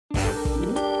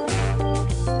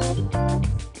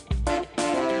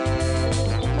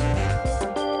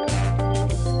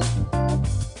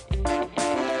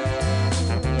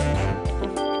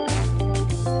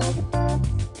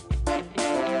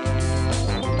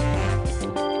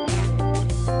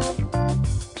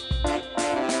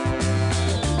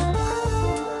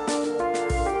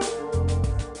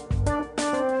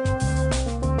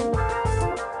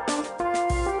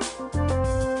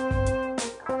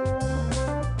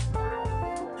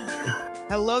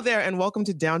Hello there, and welcome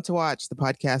to Down to Watch, the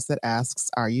podcast that asks,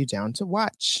 are you down to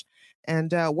watch?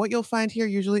 And what you'll find here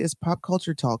usually is pop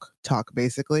culture talk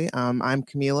basically. I'm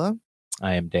Camila.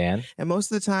 I am Dan. And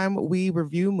most of the time, we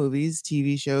review movies,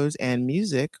 TV shows, and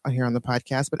music here on the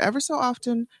podcast. But ever so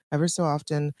often,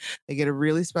 they get a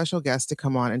really special guest to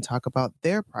come on and talk about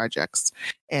their projects.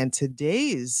 And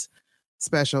today's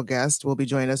special guest will be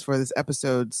joining us for this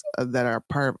episodes that are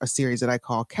part of a series that I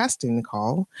call Casting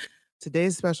Call.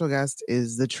 Today's special guest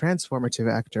is the transformative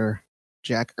actor,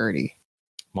 Jack Erdie.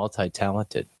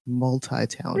 Multi-talented.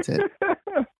 Music.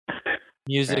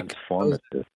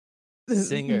 Transformative.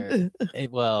 Singer.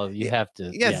 Well, you have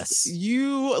to. Yes.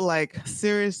 You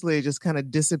seriously just kind of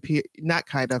disappear. Not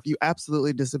kind of. You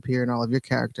absolutely disappear in all of your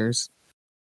characters.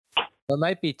 Well, it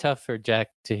might be tough for Jack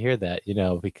to hear that,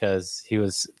 because he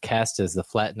was cast as the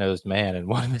flat-nosed man in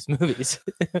one of his movies.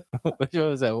 Which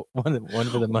was that one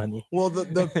for the money? Well,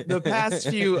 the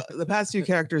past few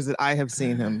characters that I have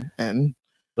seen him in.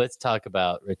 Let's talk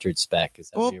about Richard Speck. Is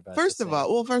that what you're about to say?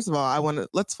 First of all,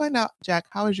 let's find out, Jack,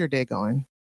 how is your day going?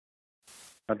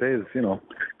 My day is,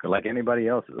 like anybody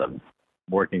else's. I'm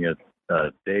working a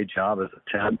day job as a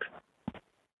temp,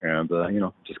 and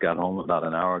just got home about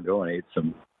an hour ago and ate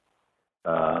some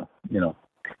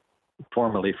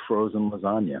formerly frozen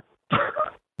lasagna.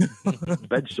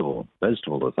 vegetable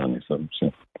lasagna. So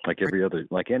like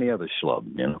any other schlub,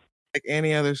 Like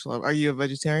any other schlub. Are you a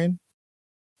vegetarian?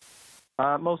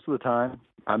 Most of the time.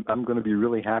 I'm going to be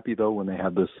really happy though when they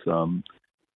have this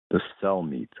cell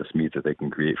meat, this meat that they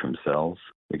can create from cells,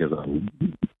 because I'm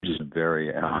just a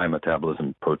very high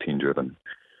metabolism, protein driven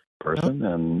person,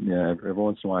 and every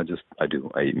once in a while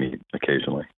I eat meat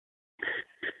occasionally.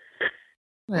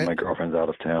 Right. My girlfriend's out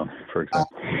of town, for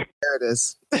example. There it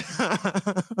is.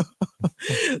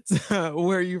 So,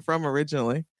 where are you from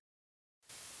originally?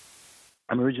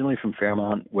 I'm originally from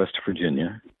Fairmont, West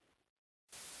Virginia.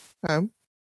 Okay.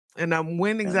 And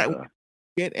when exactly did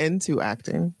you get into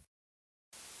acting?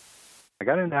 I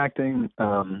got into acting.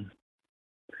 I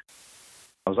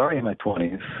was already in my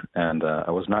 20s, and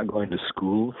I was not going to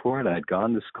school for it. I had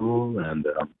gone to school and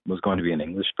was going to be an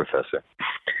English professor.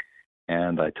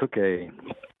 And I took this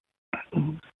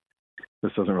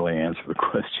doesn't really answer the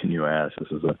question you asked.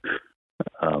 This is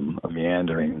a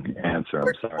meandering answer.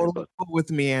 I'm sorry. Totally cool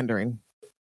with meandering.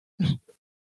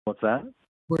 What's that?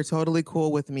 We're totally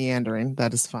cool with meandering.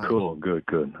 That is fine. Cool. Good.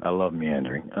 I love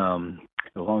meandering.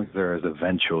 As long as there is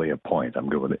eventually a point, I'm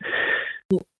good with it.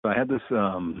 So I had this.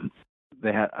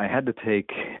 I had to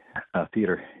take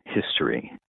theater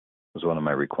history. Was one of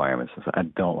my requirements. I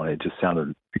don't want it. It just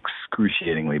sounded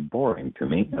excruciatingly boring to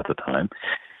me at the time.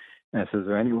 And I said, is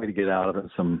there any way to get out of it?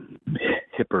 Some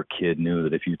hipper kid knew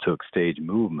that if you took stage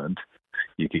movement,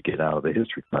 you could get out of the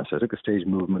history class. So I took a stage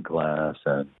movement class,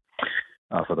 and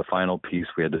for the final piece,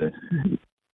 we had to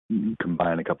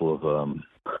combine a couple of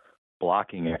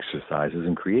blocking exercises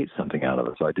and create something out of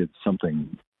it. So I did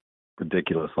something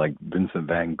ridiculous like Vincent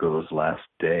van Gogh's Last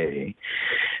Day.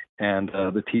 And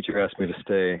the teacher asked me to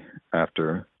stay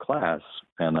after class,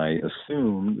 and I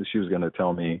assumed that she was going to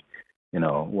tell me,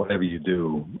 whatever you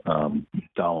do,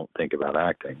 don't think about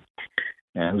acting.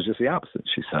 And it was just the opposite.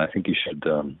 She said, I think you should,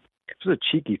 it was a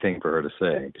cheeky thing for her to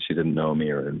say, because she didn't know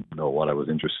me or know what I was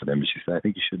interested in, but she said, I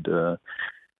think you should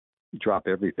drop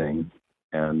everything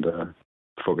and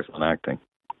focus on acting.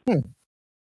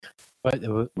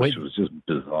 Which was just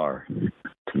bizarre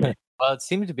to me. Well, it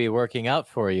seemed to be working out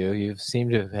for you. You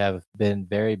seem to have been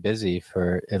very busy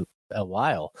for a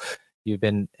while. You've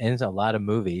been in a lot of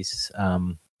movies. I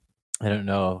don't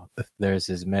know if there's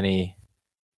as many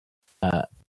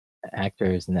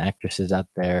actors and actresses out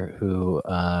there who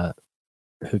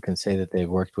can say that they've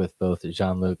worked with both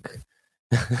Jean-Luc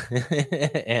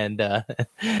and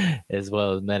as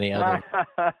well as many other.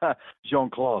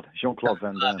 Jean-Claude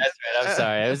Van Damme. That's right. I'm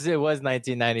sorry. It was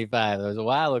 1995. It was a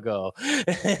while ago.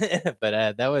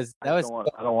 But that was. I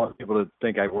don't want people to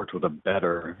think I worked with a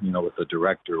better, with the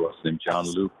director. What's his name?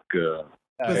 Jean-Luc.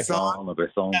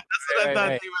 Besson.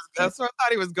 Yeah, that's where I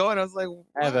thought he was going. I was like, what?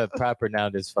 I have a proper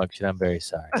noun dysfunction. I'm very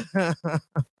sorry. But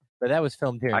that was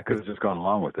filmed here. I could have just gone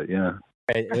along with it. Yeah.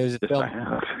 Right. It was a film.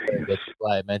 That's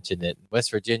why I mentioned it.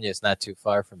 West Virginia is not too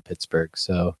far from Pittsburgh,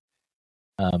 so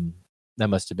that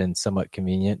must have been somewhat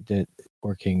convenient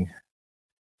working.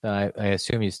 I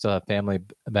assume you still have family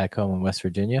back home in West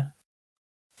Virginia?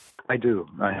 I do.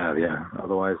 I have, yeah.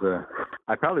 Otherwise,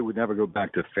 I probably would never go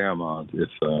back to Fairmont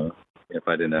if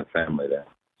I didn't have family there.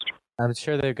 I'm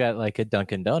sure they've got like a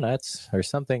Dunkin' Donuts or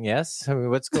something. Yes. I mean,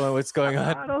 what's going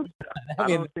on? I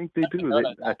don't think they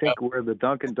do. I think where the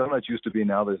Dunkin' Donuts used to be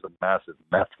now, there's a massive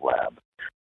meth lab.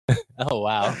 Oh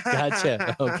wow,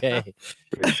 gotcha. Okay.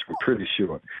 Pretty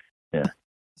sure. Yeah.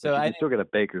 So you still get a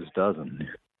baker's dozen.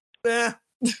 I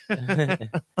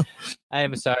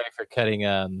am sorry for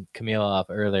cutting Camille off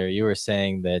earlier. You were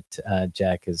saying that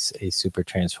Jack is a super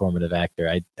transformative actor.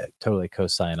 I totally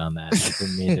co-sign on that. I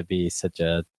didn't mean to be such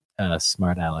a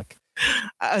smart aleck.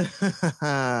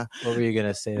 What were you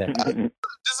gonna say there?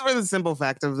 Just for the simple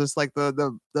fact of just like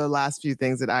the last few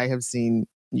things that I have seen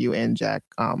you and Jack,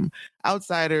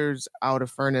 Outsiders, Out of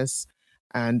Furnace,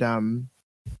 and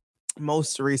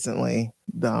most recently,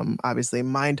 obviously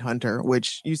Mindhunter,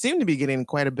 which you seem to be getting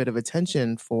quite a bit of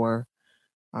attention for.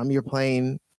 You're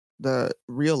playing the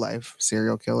real life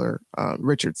serial killer,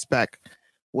 Richard Speck,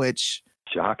 which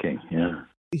shocking, yeah.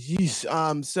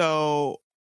 So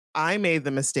I made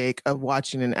the mistake of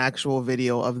watching an actual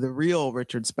video of the real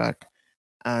Richard Speck,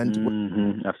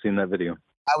 and I've seen that video.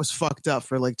 I was fucked up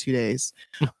for like 2 days.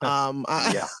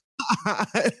 Yeah.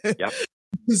 Yep.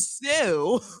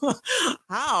 So,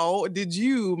 how did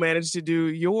you manage to do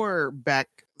your back?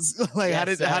 Like,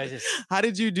 how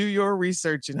did you do your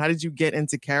research, and how did you get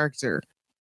into character?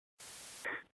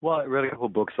 Well, I read a couple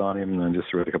of books on him, and then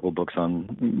just read a couple of books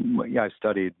on. Yeah, I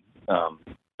studied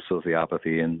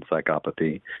sociopathy and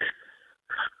psychopathy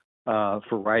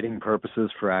for writing purposes,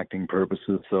 for acting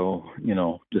purposes. So,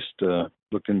 just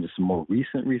looked into some more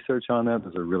recent research on that.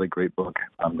 There's a really great book.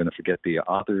 I'm going to forget the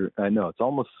author. I know it's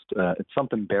almost it's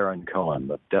something Baron Cohen,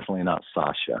 but definitely not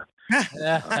Sasha.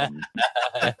 But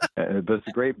it's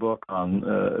a great book on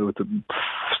with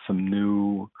some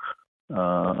new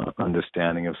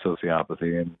understanding of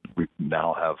sociopathy, and we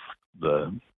now have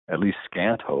the at least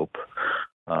scant hope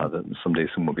that someday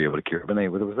someone will be able to cure. But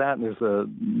anyway, there was that, and there's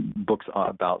books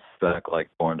about Speck, like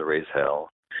Born to Raise Hell.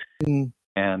 And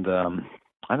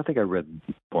I don't think I read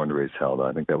Born to Raise Hell, though.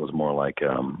 I think that was more like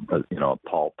a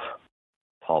pulp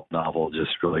novel,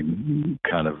 just really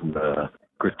kind of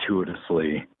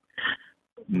gratuitously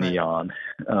neon.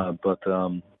 But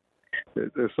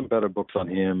there's some better books on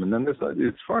him. And then there's,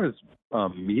 as far as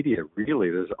media, really,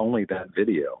 there's only that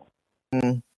video.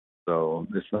 So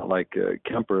it's not like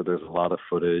Kemper. There's a lot of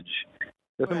footage.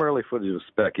 There's some early footage of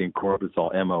Speck in Corp. It's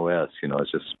all MOS.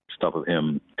 It's just stuff of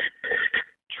him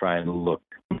trying to look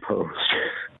composed.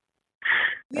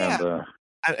 Yeah.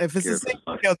 And, if it's the same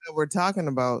video that we're talking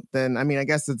about, then I mean, I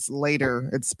guess it's later.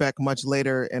 It's Speck much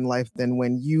later in life than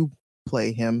when you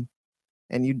play him,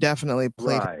 and you definitely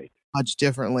played him much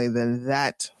differently than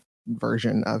that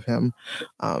version of him.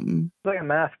 It's like a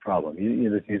math problem.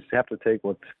 You just have to take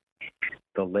what's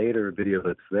the later video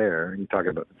that's there. You talk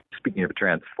about, speaking of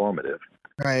transformative,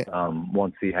 right?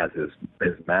 Once he has his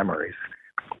memories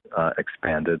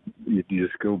expanded, you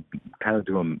just go kind of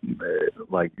do them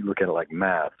like you look at it like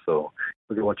math. So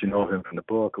look at what you know of him from the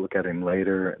book, look at him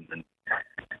later, and then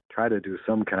try to do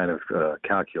some kind of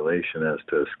calculation as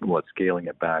to what scaling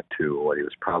it back to what he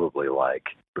was probably like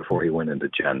before he went into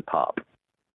Gen Pop,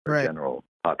 right? General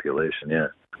population, yeah.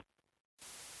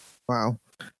 Wow.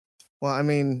 Well, I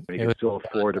mean, he could still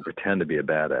afford to pretend to be a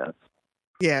badass.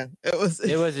 Yeah, it was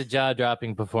a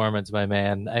jaw-dropping performance, my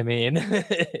man. I mean,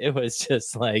 it was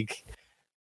just like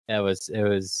it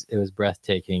was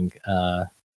breathtaking. I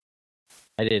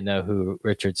didn't know who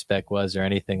Richard Speck was or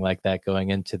anything like that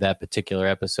going into that particular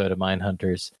episode of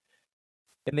Mindhunters.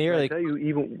 In the early, I tell you,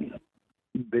 even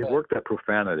they worked that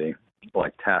profanity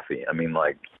like taffy. I mean,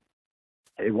 like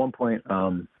at one point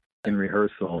in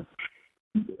rehearsal,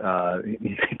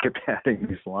 he kept adding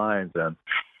these lines, and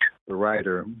the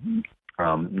writer,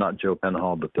 not Joe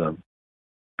Penhall, but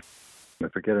I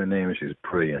forget her name. She's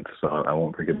brilliant, so I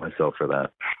won't forgive myself for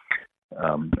that.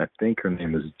 I think her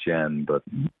name is Jen, but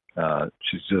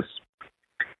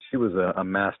she was a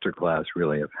master class,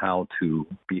 really, of how to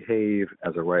behave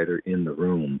as a writer in the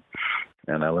room,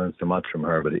 and I learned so much from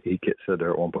her. But he said to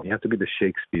her at one point, you have to be the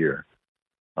Shakespeare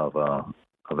of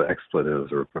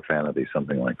expletives or profanity,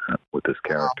 something like that, with this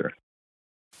character.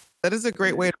 That is a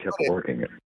great way to kept put it. Working it.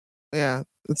 Yeah,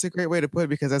 it's a great way to put it,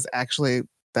 because that's the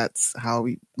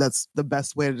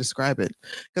best way to describe it,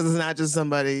 because it's not just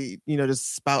somebody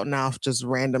just spouting off just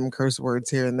random curse words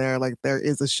here and there. Like, there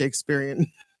is a Shakespearean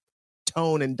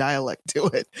tone and dialect to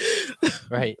it.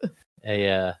 Right.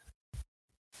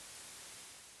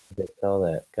 Tell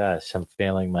that. Gosh, I'm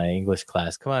failing my English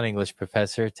class. Come on, English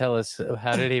professor, tell us,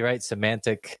 how did he write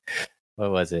semantic?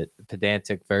 What was it?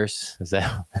 Pedantic verse? Is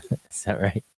that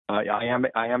right?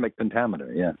 Iambic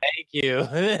pentameter. Yeah.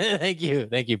 Thank you,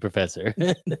 thank you, professor.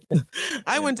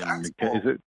 I went to art school. Is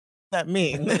it that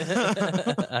mean?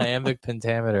 Iambic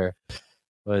pentameter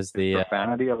was the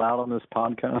profanity allowed on this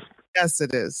podcast? Yes,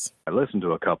 it is. I listened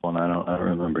to a couple, and I don't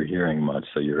remember hearing much.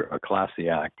 So you're a classy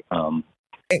act.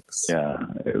 Thanks. Yeah.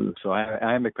 So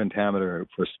iambic pentameter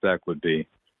for spec would be,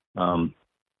 I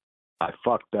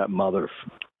fucked that motherfucker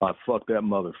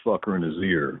in his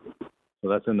ear. So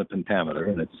that's in the pentameter,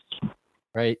 and it's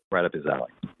right up his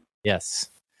alley. Yes.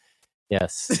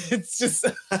 It's just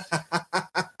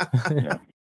Yeah.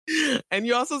 And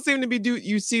you also seem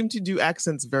to do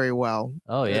accents very well.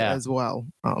 Oh yeah. As well.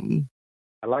 I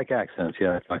like accents.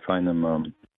 Yeah, I find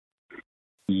them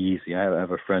easy. I have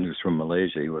a friend who's from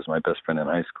Malaysia. He was my best friend in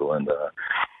high school, and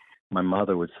my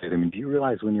mother would say to me, "Do you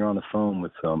realize when you're on the phone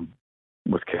with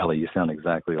Kelly, you sound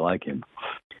exactly like him?"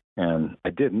 And I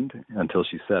didn't until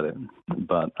she said it.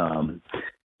 But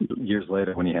years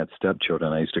later, when he had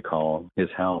stepchildren, I used to call his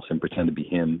house and pretend to be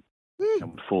him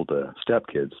and would fool the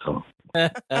stepkids. So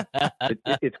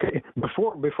it's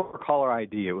before caller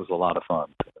ID, it was a lot of fun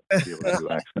to be able to do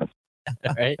accents.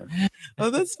 Right. Oh,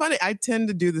 that's funny. I tend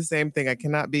to do the same thing. I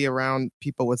cannot be around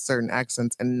people with certain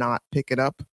accents and not pick it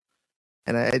up.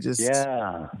 And I just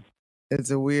it's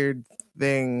a weird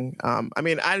thing. I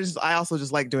mean, I also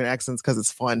just like doing accents because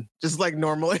it's fun. Just like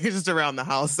normally, just around the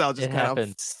house, I'll just kind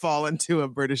of fall into a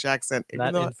British accent.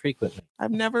 Not infrequently. I've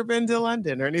never been to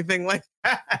London or anything like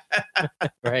that.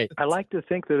 Right. I like to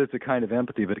think that it's a kind of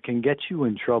empathy, but it can get you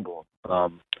in trouble.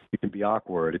 It can be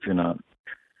awkward if you're not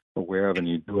aware of it and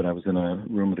you do it. I was in a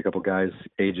room with a couple guys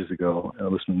ages ago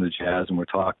listening to jazz, and we're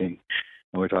talking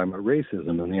about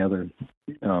racism, and the other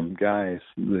guys,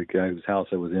 the guy whose house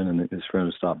I was in and his friend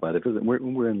who stopped by to visit,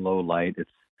 we're in low light. It's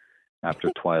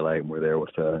after twilight, and we're there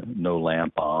with no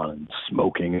lamp on and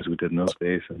smoking as we did in those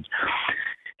days. And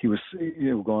he was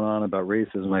going on about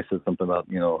racism. I said something about,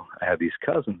 I had these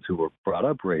cousins who were brought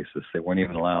up racist. They weren't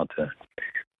even allowed to,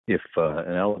 if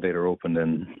an elevator opened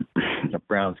and a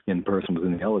brown-skinned person was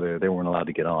in the elevator, they weren't allowed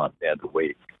to get on. They had to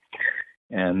wait.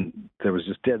 And there was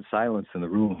just dead silence in the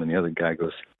room, and the other guy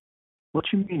goes,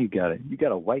 "What you mean you got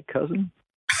a white cousin?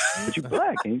 But you're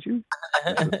black, ain't you?"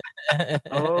 Said,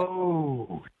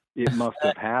 "Oh, it must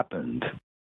have happened.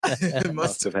 It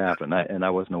must have happened." And I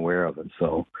wasn't aware of it.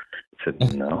 So I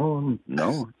said, No,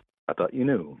 I thought you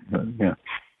knew. Yeah.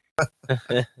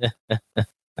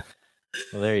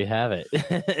 Well, there you have it.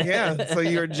 Yeah, so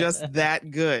you're just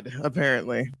that good,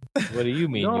 apparently. What do you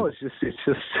mean? No, it's just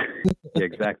yeah,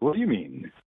 exactly. What do you mean?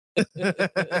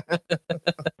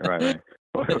 Right.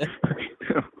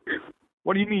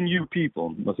 What do you mean, you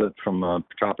people? Was it from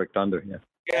Tropic Thunder? Yeah.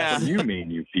 What do you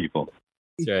mean, you people?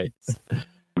 That's right.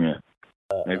 Yeah,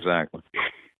 exactly.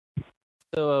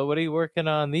 So, what are you working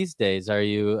on these days? Are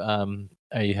you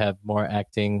have more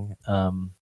acting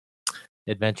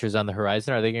adventures on the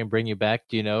horizon? Are they going to bring you back?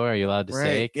 Do you know? Are you allowed to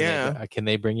say? Can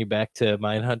they bring you back to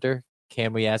Mindhunter?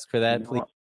 Can we ask for that, please?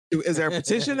 Is there a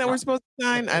petition that we're supposed to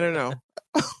sign? I don't know.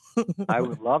 I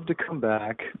would love to come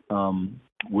back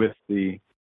with the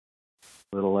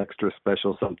little extra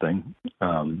special something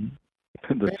the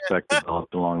spec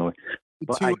developed along the way.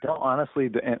 But I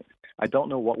don't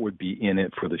know what would be in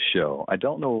it for the show. I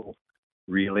don't know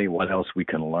really what else we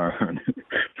can learn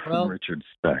from Richard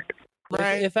Speck.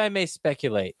 Right. If I may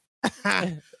speculate,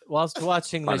 whilst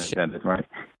watching this show, right?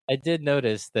 I did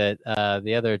notice that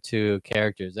the other two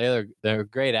characters, they're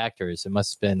great actors. It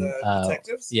must have been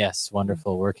detectives? Yes,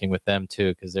 wonderful working with them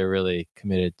too, because they're really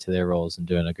committed to their roles and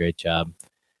doing a great job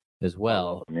as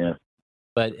well. Yeah.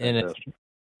 But in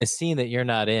a scene that you're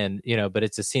not in, but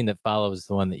it's a scene that follows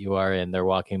the one that you are in. They're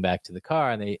walking back to the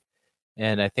car,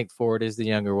 and I think Ford is the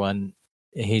younger one.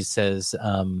 He says,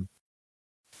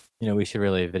 we should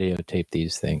really videotape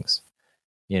these things.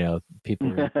 People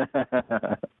need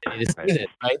to see it,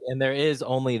 right? And there is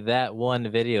only that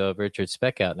one video of Richard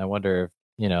Speck out, and I wonder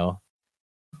if,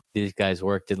 these guys'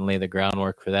 work didn't lay the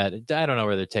groundwork for that. I don't know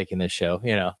where they're taking this show,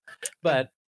 but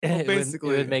it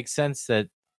would make sense that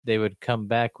they would come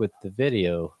back with the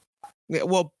video. Yeah,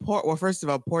 well, first of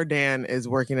all, poor Dan is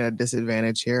working at a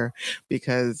disadvantage here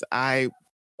because I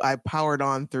powered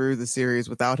on through the series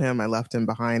without him. I left him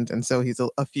behind, and so he's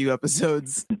a few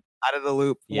episodes out of the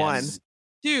loop. Yes.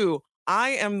 1, 2. I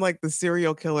am like the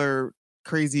serial killer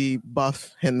crazy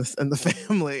buff in the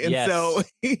family, and so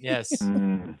yes,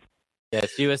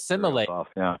 yes, you assimilate buff,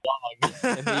 yeah.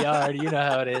 in the yard. You know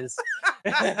how it is.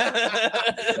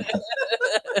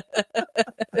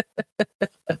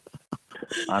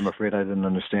 I'm afraid I didn't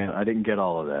understand. I didn't get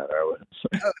all of that.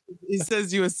 He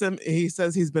says he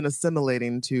says he's been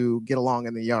assimilating to get along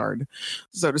in the yard,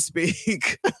 so to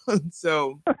speak.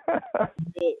 So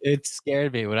it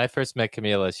scared me when I first met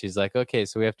Camila. She's like, "Okay,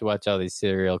 so we have to watch all these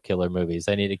serial killer movies.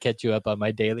 I need to catch you up on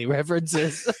my daily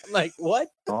references." I'm like, "What?"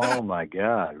 Oh my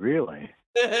God, really?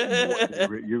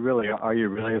 Are you really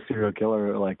a serial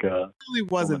killer? Like really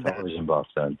wasn't television buff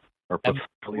then? or police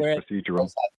procedural.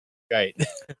 Right.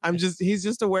 He's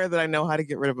just aware that I know how to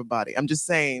get rid of a body. I'm just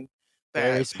saying that.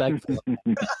 Very respectful.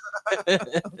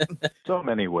 So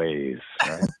many ways,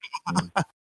 right?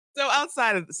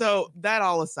 So that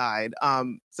all aside,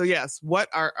 so yes, what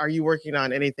are you working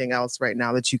on? Anything else right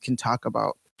now that you can talk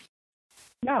about?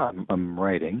 Yeah, I'm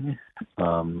writing.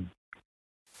 I'm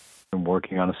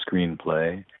working on a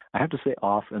screenplay. I have to say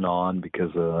off and on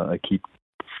because I keep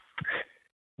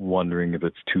wondering if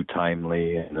it's too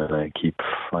timely, and then I keep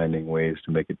finding ways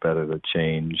to make it better, to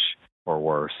change, or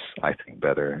worse, I think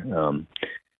better. And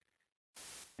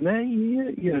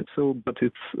then, yeah. So, but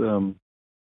it's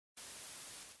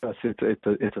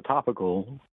a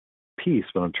topical piece,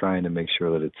 but I'm trying to make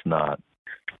sure that it's not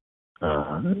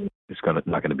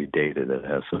not gonna be dated. It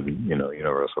has some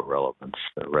universal relevance,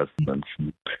 resonance.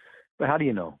 But how do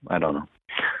you know? I don't know.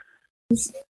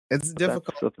 It's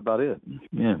difficult. That's about it.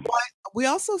 Yeah. We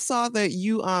also saw that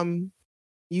you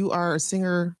are a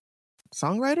singer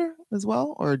songwriter as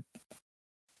well, or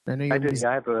I know you.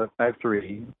 I have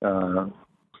 3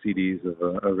 CDs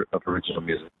of original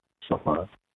music so far,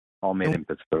 all made in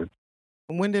Pittsburgh.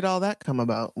 When did all that come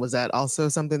about? Was that also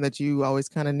something that you always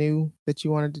kind of knew that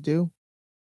you wanted to do?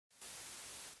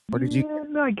 Or did you?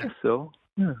 No, I guess so.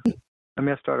 Yeah. I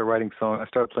mean, I started writing songs. I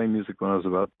started playing music when I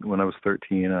was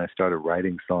 13, and I started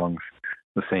writing songs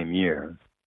the same year.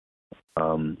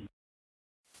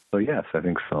 So yes, I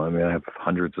think so. I mean, I have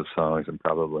hundreds of songs, and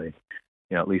probably,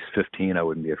 at least 15 I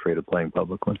wouldn't be afraid of playing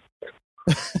publicly.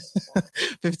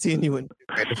 15 you wouldn't be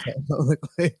afraid to play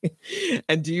publicly.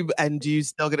 And do you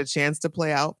still get a chance to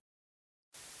play out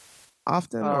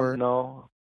often? Or no.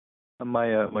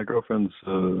 My girlfriend's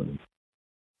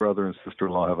brother and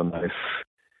sister-in-law have a nice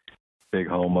big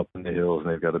home up in the hills, and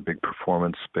they've got a big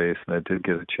performance space, and I did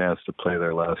get a chance to play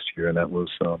there last year, and that was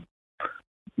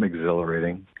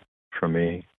exhilarating for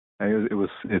me.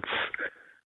 It's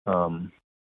I'm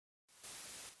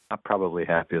probably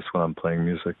happiest when I'm playing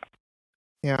music.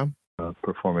 Yeah.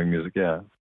 Performing music, yeah.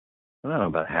 I don't know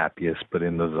about happiest, but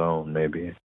in the zone,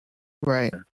 maybe.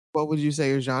 Right. Yeah. What would you say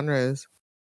your genre is?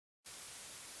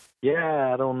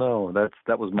 Yeah, I don't know.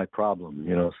 That was my problem,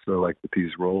 So like with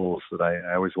these roles that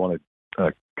I always wanted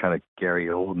a kind of Gary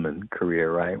Oldman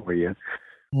career, right, where you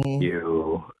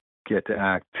get to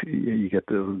act, you get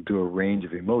to do a range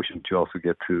of emotion, but you also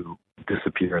get to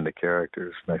disappear in the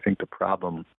characters. And I think the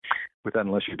problem with that,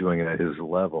 unless you're doing it at his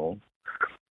level,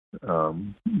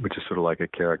 which is sort of like a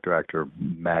character actor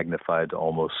magnified to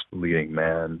almost leading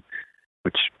man,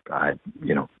 which I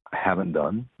haven't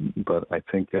done, but I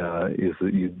think is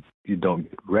that you don't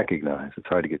recognize. It's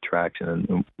hard to get traction,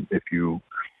 and if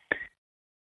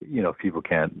people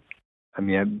can't. I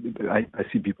mean, I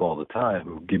see people all the time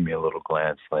who give me a little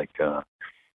glance like,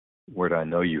 "Where do I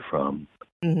know you from?"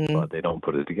 Mm-hmm. But they don't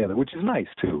put it together, which is nice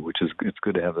too. It's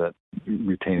good to have that,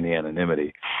 retain the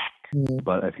anonymity. Mm-hmm.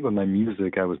 But I think with my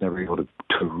music, I was never able to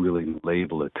really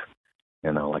label it,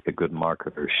 like a good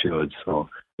marketer should. So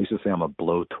I used to say I'm a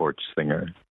blowtorch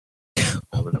singer.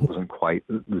 But that wasn't quite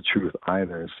the truth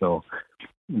either. So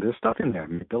there's stuff in there. I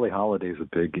mean, Billie Holiday's a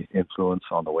big influence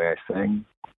on the way I sing.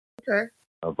 Okay.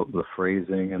 The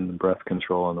phrasing and the breath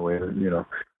control and the way that,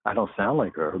 I don't sound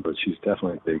like her, but she's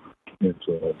definitely a big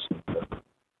influence.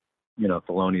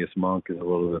 Thelonious Monk is a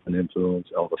little bit of an influence.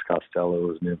 Elvis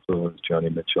Costello is an influence. Joni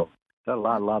Mitchell. Got a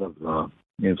lot of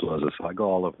influences. So I go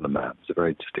all over the map. It's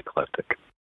very just eclectic.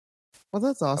 Well,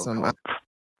 that's awesome.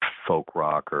 Folk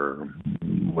rock or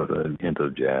with a hint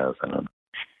of jazz. I don't know.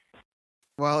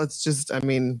 Well, it's just, I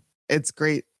mean, it's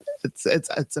great.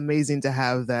 It's amazing to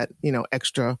have that,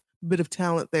 extra bit of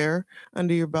talent there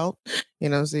under your belt.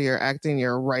 So you're acting,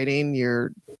 you're writing,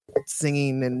 you're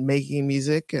singing and making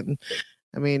music. And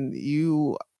I mean,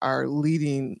 you are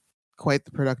leading quite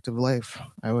the productive life,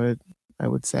 I would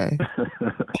say.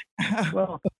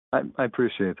 Well, I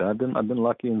appreciate that. I've been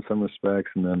lucky in some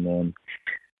respects, and then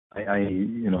I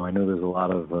know there's a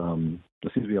lot of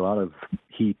there seems to be a lot of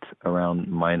heat around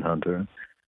Mindhunter,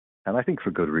 and I think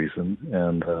for good reason.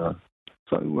 And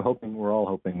so we're all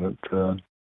hoping that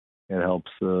it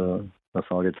helps us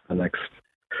all get to the next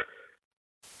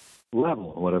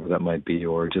level, whatever that might be,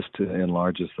 or just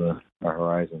enlarges our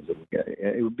horizons.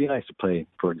 It would be nice to play,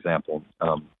 for example,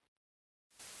 a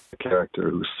character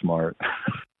who's smart.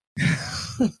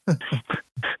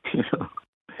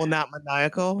 Well, not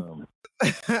maniacal.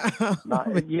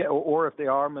 Or if they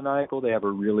are maniacal, they have a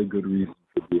really good reason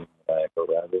for being maniacal,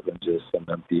 rather than just some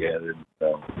empty-headed,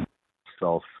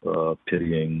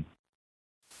 self-pitying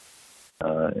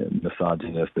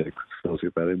misogynistic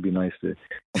sociopath. It'd be nice to,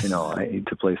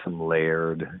 to play some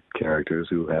layered characters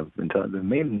who have the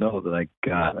main note that I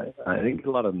got. I didn't get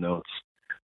a lot of notes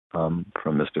from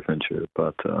Mr. Fincher,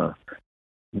 but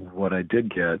what I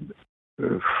did get,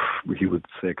 he would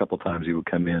say a couple times, he would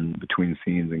come in between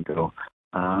scenes and go,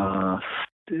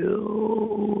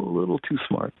 still a little too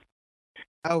smart.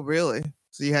 Oh, really?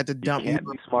 So you had to dump. You can't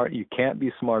be smart. You can't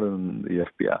be smarter than the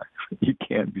FBI. You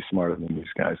can't be smarter than these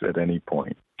guys at any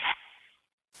point.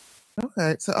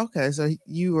 Okay, so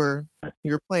you were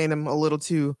playing him a little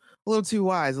too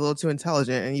wise, a little too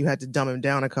intelligent, and you had to dumb him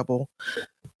down a couple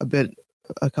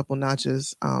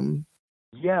notches.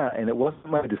 Yeah, and it wasn't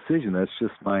my decision. That's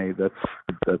just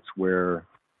that's where,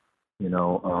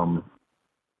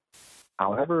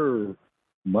 however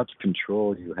much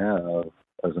control you have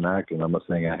as an actor, and I'm not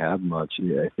saying I have much,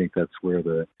 I think that's where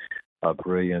the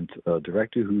brilliant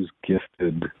director who's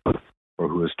gifted or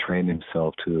who has trained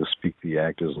himself to speak the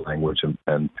actor's language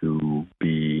and to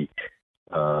be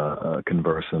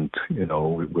conversant,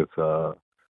 with the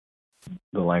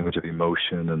language of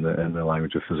emotion and the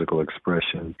language of physical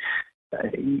expression,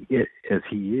 as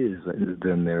he is,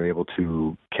 then they're able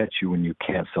to catch you when you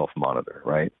can't self-monitor,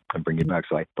 right, and bring you back.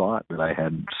 So I thought that I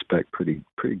had Speck pretty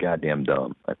goddamn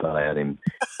dumb. I thought I had him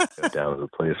down to the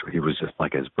place where he was just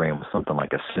like, his brain was something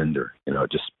like a cinder,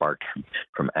 just sparked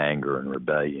from anger and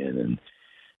rebellion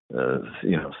and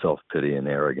self-pity and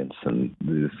arrogance, and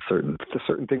certain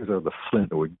things are the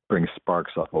flint that would bring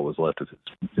sparks off what was left of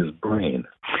his brain.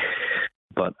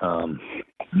 But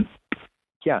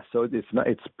yeah, so it's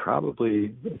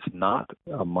not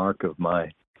a mark of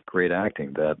my great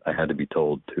acting that I had to be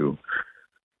told to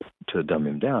dumb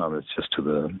him down. It's just to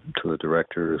the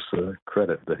director's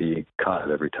credit that he caught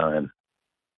it every time.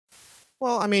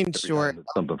 Well, I mean, sure,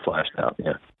 something flashed out.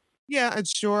 Yeah. Yeah,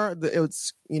 it's sure.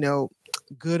 It's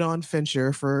good on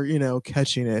Fincher for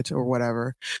catching it or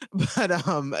whatever, but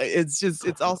it's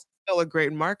also still a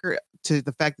great marker to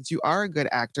the fact that you are a good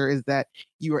actor, is that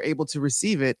you were able to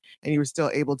receive it and you were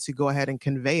still able to go ahead and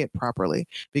convey it properly.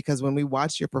 Because when we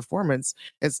watch your performance,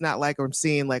 it's not like I'm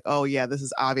seeing like, oh yeah, this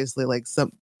is obviously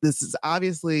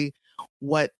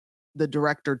what the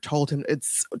director told him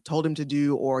to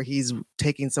do, or he's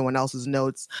taking someone else's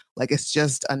notes. Like, it's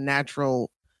just a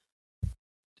natural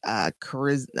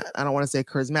charisma. I don't want to say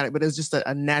charismatic, but it's just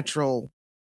a natural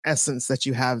essence that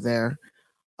you have there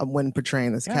when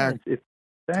portraying this character.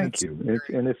 Thank you.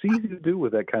 It's easy to do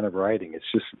with that kind of writing.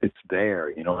 It's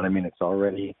there. You know what I mean? It's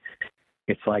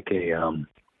like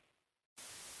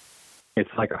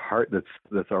a heart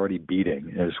that's already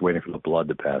beating and just waiting for the blood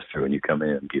to pass through, and you come in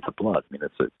and beat the blood. I mean,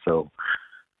 so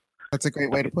that's a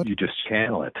great way to put it. You just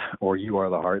channel it, or you are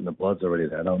the heart and the blood's already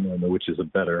there. I don't know which is a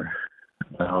better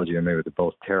analogy, or maybe they're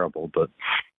both terrible, but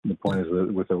the point is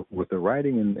that with the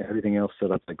writing and everything else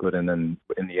set up good, and then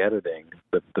in the editing,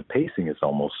 the pacing is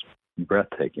almost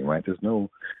breathtaking, right? There's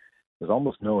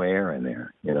almost no air in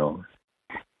there,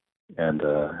 and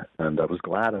I was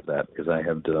glad of that, because I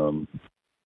had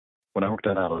when I worked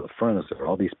on Out of the Furnace, there were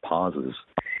all these pauses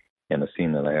in a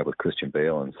scene that I had with Christian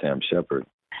Bale and Sam Shepard,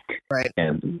 right?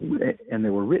 And they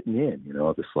were written in,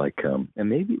 this like, and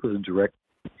maybe it was the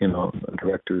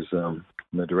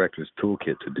director's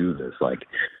toolkit to do this, like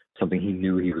something he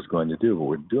knew he was going to do. But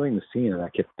we're doing the scene, and I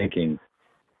kept thinking,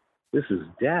 this is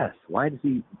death. Why does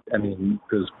he? I mean,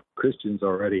 because Christian's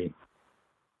already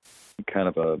kind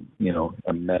of a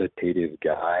meditative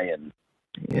guy, and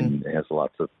has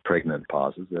lots of pregnant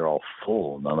pauses. They're all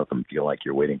full. None of them feel like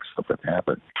you're waiting for something to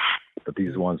happen. But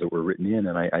these ones that were written in,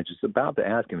 and I just about to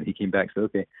ask him, and he came back and said,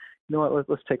 okay, you know what,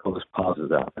 let's take all those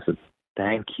pauses out. I said,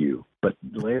 thank you. But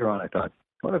later on, I thought,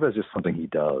 what if that's just something he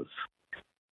does?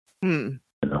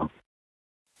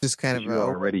 Just kind of you're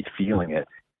already feeling it.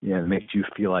 Yeah, it makes you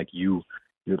feel like you're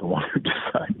the one who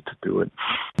decided to do it.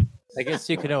 I guess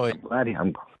you can always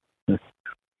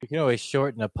you can always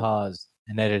shorten a pause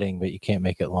in editing, but you can't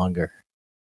make it longer.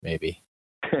 Maybe.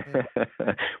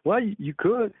 Well, you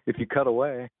could if you cut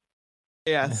away.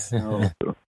 Yes. Cut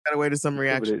away to some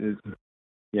reaction.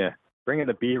 Yeah, bring in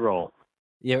the B-roll.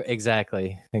 Yeah,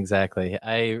 exactly.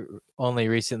 I only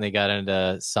recently got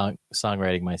into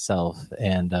songwriting myself,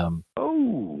 and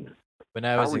when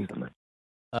I was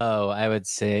I would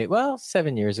say,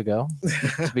 7 years ago,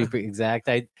 to be exact.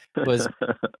 I was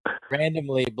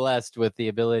randomly blessed with the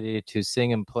ability to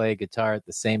sing and play guitar at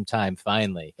the same time,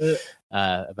 finally,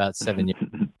 about 7 years.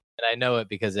 And I know it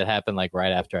because it happened like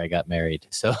right after I got married.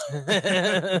 So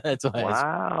that's why.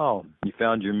 Wow. You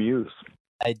found your muse.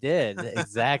 I did,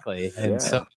 exactly. In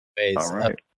so many ways. All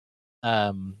right.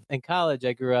 In college,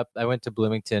 I went to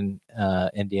Bloomington,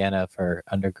 Indiana for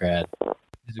undergrad.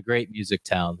 is a great music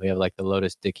town. We have like the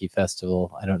Lotus Dickey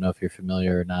Festival. I don't know if you're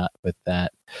familiar or not with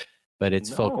that, but it's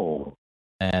folk.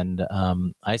 And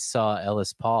I saw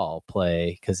Ellis Paul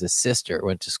play because his sister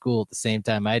went to school at the same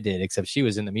time I did, except she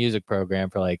was in the music program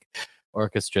for like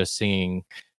orchestra singing,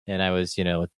 and I was,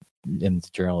 in the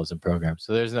journalism program.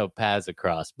 So there's no paths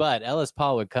across. But Ellis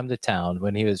Paul would come to town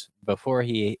before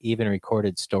he even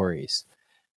recorded Stories,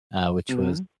 which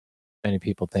was, many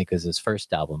people think is his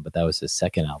first album, but that was his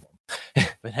second album.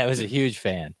 But I was a huge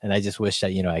fan, and I just wished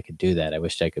I could do that. I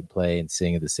wished I could play and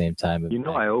sing at the same time.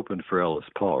 I opened for Ellis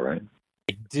Paul, right?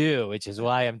 I do, which is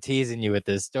why I'm teasing you with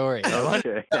this story.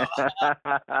 Okay.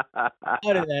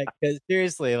 Because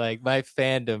seriously, like my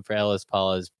fandom for Ellis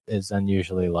Paul is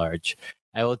unusually large.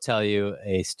 I will tell you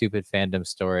a stupid fandom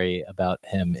story about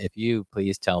him if you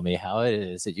please tell me how it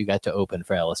is that you got to open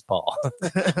for Ellis Paul.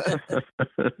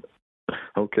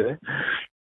 Okay.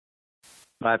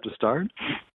 I have to start?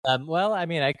 Well, I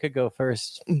mean, I could go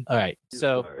first. All right.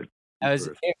 So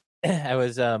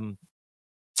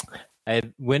I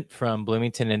went from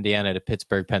Bloomington, Indiana to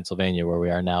Pittsburgh, Pennsylvania, where we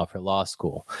are now for law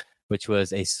school, which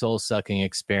was a soul-sucking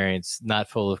experience, not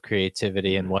full of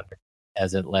creativity and wonder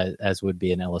as would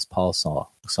be an Ellis Paul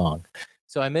song.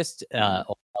 So I missed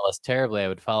Ellis terribly. I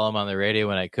would follow him on the radio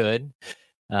when I could,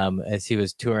 as he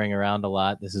was touring around a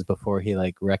lot. This is before he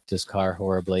wrecked his car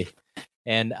horribly.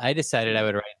 And I decided I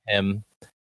would write him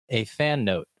a fan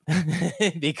note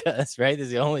because, right, this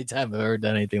is the only time I've ever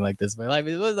done anything like this in my life.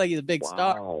 It was like he's a big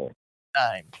star at the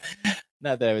time.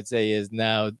 Not that I would say he is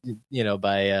now,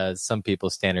 by some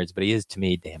people's standards, but he is to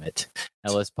me, damn it.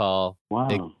 Ellis Paul.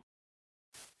 Wow.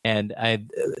 And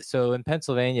so in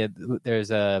Pennsylvania,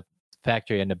 there's a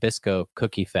factory, a Nabisco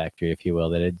cookie factory, if you will,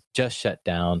 that had just shut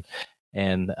down,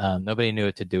 and nobody knew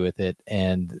what to do with it.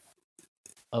 And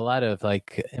a lot of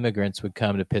immigrants would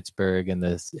come to Pittsburgh in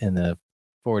the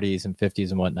 40s and 50s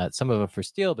and whatnot. Some of them for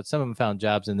steel, but some of them found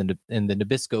jobs in the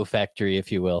Nabisco factory,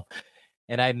 if you will.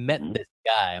 And I met this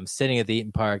guy. I'm sitting at the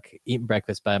Eaton Park, eating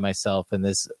breakfast by myself, and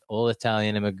this old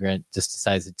Italian immigrant just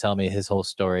decides to tell me his whole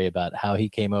story about how he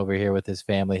came over here with his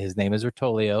family. His name is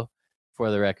Rotolio,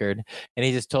 for the record. And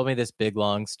he just told me this big,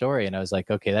 long story. And I was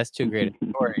like, okay, that's too great a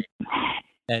story.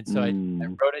 And so I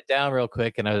wrote it down real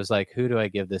quick, and I was like, who do I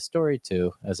give this story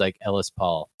to? I was like, Ellis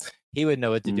Paul. He would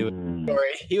know what to do with the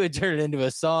story. He would turn it into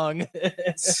a song.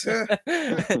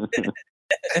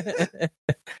 I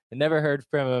never heard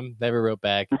from him, never wrote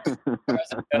back.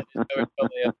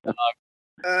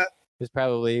 He's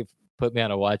probably put me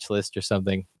on a watch list or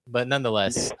something. But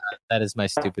nonetheless, that is my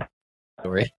stupid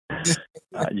story.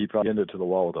 You probably end it to the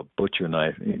wall with a butcher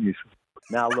knife.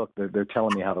 Now look, they're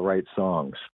telling me how to write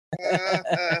songs. They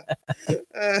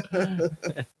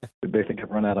think I've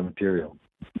run out of material.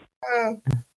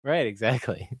 Right,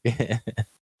 exactly.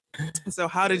 So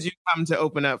how did you come to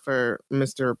open up for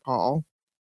Mr. Paul?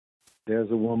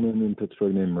 There's a woman in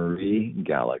Pittsburgh named Marie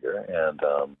Gallagher, and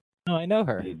I know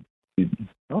her.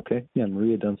 Okay, yeah,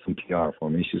 Marie had done some PR for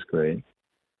me. She's great,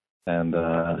 and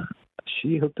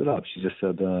she hooked it up. She just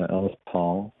said, Ellis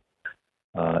Paul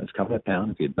is coming to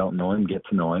town. If you don't know him, get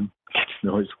to know him. Get to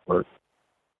know his work.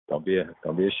 Don't be a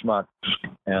schmuck.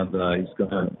 And he's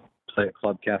going to play at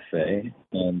Club Cafe.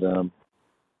 And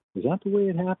is that the way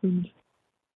it happened?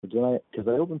 Because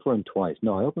I opened for him twice.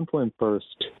 No, I opened for him first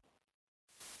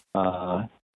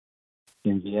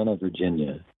in Vienna,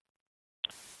 Virginia.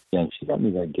 Yeah, and she got me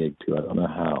that gig too. I don't know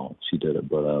how she did it,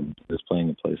 but I was playing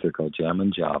a place there called Jam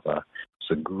and Java.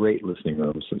 It's a great listening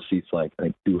room. So it seats I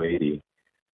think 280,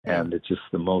 and it's just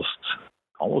the most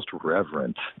almost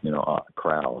reverent,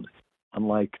 crowd.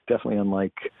 Definitely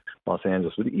unlike Los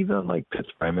Angeles, but even unlike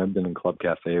Pittsburgh. I mean, I've been in Club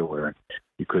Cafe where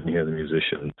you couldn't hear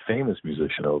the famous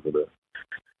musician over the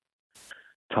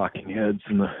talking heads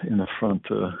in the front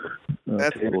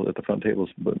table at the front tables,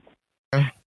 but.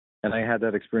 And I had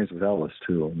that experience with Ellis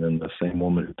too, and then the same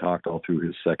woman who talked all through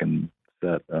his second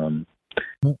set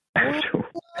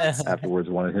afterwards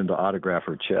wanted him to autograph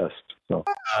her chest. So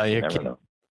you're never kidding. know.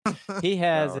 He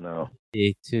has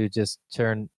to just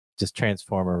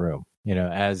transform a room.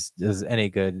 As any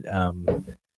good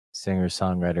singer,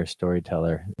 songwriter,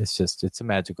 storyteller. It's a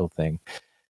magical thing.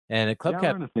 And at Club Cafe,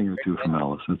 I learned a thing or two from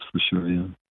Ellis. That's for sure.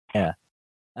 Yeah.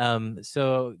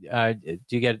 So do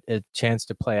you get a chance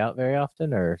to play out very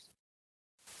often, or?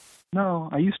 No,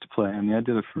 I used to play. I mean, I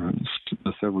did it for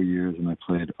several years, and I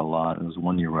played a lot. It was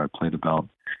one year where I played about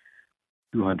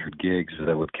 200 gigs, as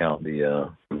I would count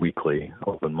the weekly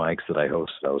open mics that I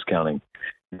hosted. I was counting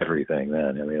everything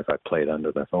then. I mean, if I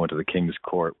went to the King's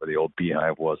Court where the old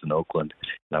Beehive was in Oakland,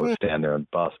 and I would stand there and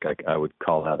busk, I would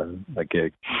call that a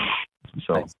gig.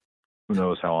 So who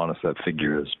knows how honest that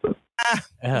figure is, but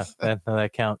Yeah,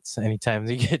 that counts. Anytime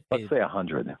you get paid. Let's say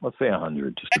 100. Let's say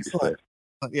 100 just to be safe.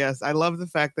 Yes, I love the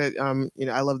fact that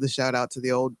I love the shout out to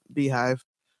the old Beehive.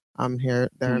 There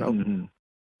in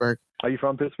Pittsburgh. Are you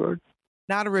from Pittsburgh?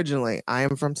 Not originally. I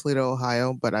am from Toledo,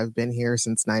 Ohio, but I've been here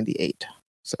since '98.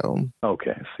 So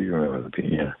okay, so you remember the P,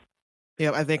 yeah.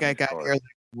 Yeah, I think I got here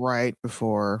right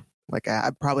before. Like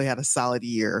I probably had a solid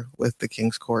year with the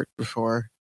King's Court before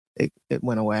it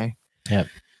went away. Yep,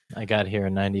 I got here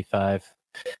in '95,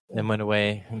 then went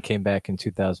away and came back in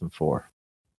 2004.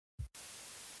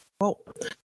 Well,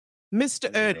 Mr.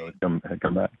 Erdie,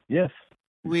 come back. Yes,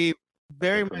 we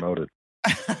very much promoted.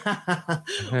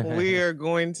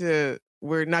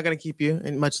 We're not going to keep you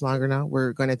much longer now.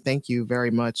 We're going to thank you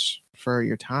very much for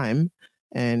your time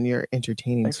and your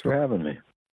entertaining. Thanks for having me.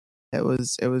 It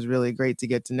was really great to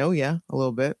get to know you a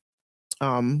little bit.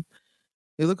 We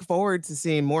look forward to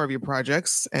seeing more of your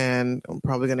projects, and I'm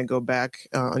probably going to go back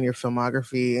on your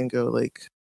filmography and go like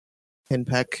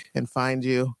pinpeck and find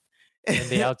you. And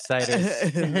the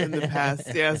Outsiders in the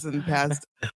past, yes, in past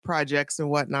projects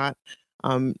and whatnot.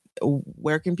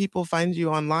 Where can people find you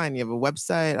online? You have a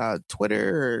website,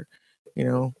 Twitter,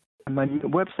 or My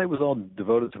website was all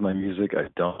devoted to my music. I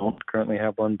don't currently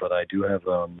have one, but I do have.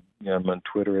 I'm on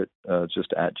Twitter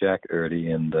just at Jack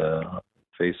Erdie, and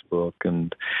Facebook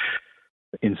and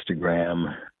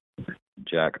Instagram,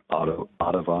 Jack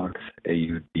Autovox,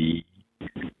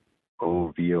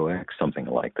 AUDOVOX, something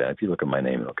like that. If you look at my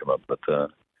name, it'll come up. But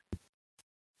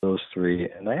those three,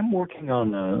 and I am working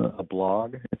on a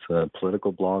blog. It's a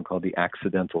political blog called The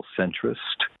Accidental Centrist.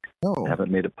 Oh. I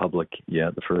haven't made it public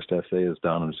yet. The first essay is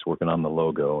done. I'm just working on the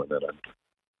logo, and then I'm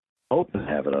hoping to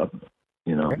have it up,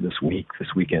 this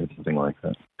weekend, something like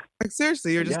that. Like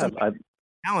seriously, you're just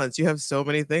talents. You have so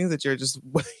many things that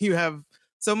you have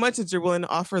so much that you're willing to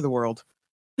offer the world.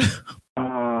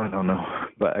 I don't know,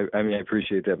 but I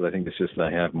appreciate that. But I think it's just that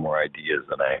I have more ideas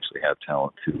than I actually have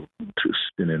talent to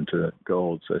spin into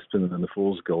gold. So I spin them into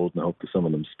fool's gold and hope that some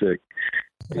of them stick.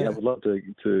 But yeah, I would love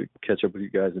to catch up with you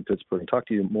guys in Pittsburgh and talk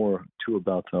to you more too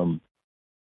about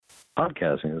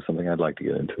podcasting. Is something I'd like to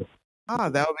get into.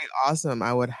 That would be awesome.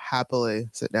 I would happily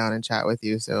sit down and chat with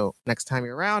you. So next time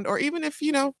you're around, or even if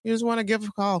you just want to give me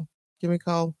a call.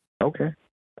 Okay,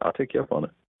 I'll take you up on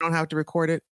it. You don't have to record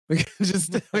it. We can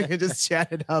just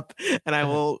chat it up, and I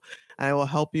will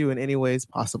help you in any ways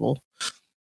possible.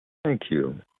 Thank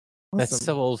you. Awesome. That's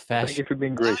so old fashioned. Thank you for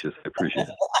being gracious. I appreciate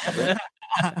it.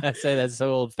 I say that's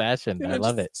so old fashioned. I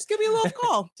love it. Just give me a little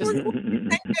call. Thank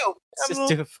you. Just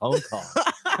do a phone call.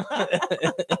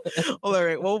 Well, all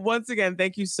right. Well, once again,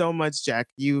 thank you so much, Jack.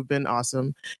 You've been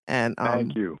awesome, and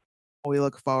thank you. We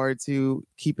look forward to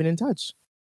keeping in touch.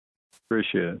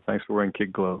 Appreciate it. Thanks for wearing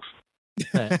kid gloves.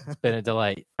 It's been a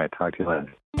delight. All right, talk to you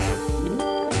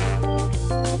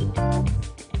later.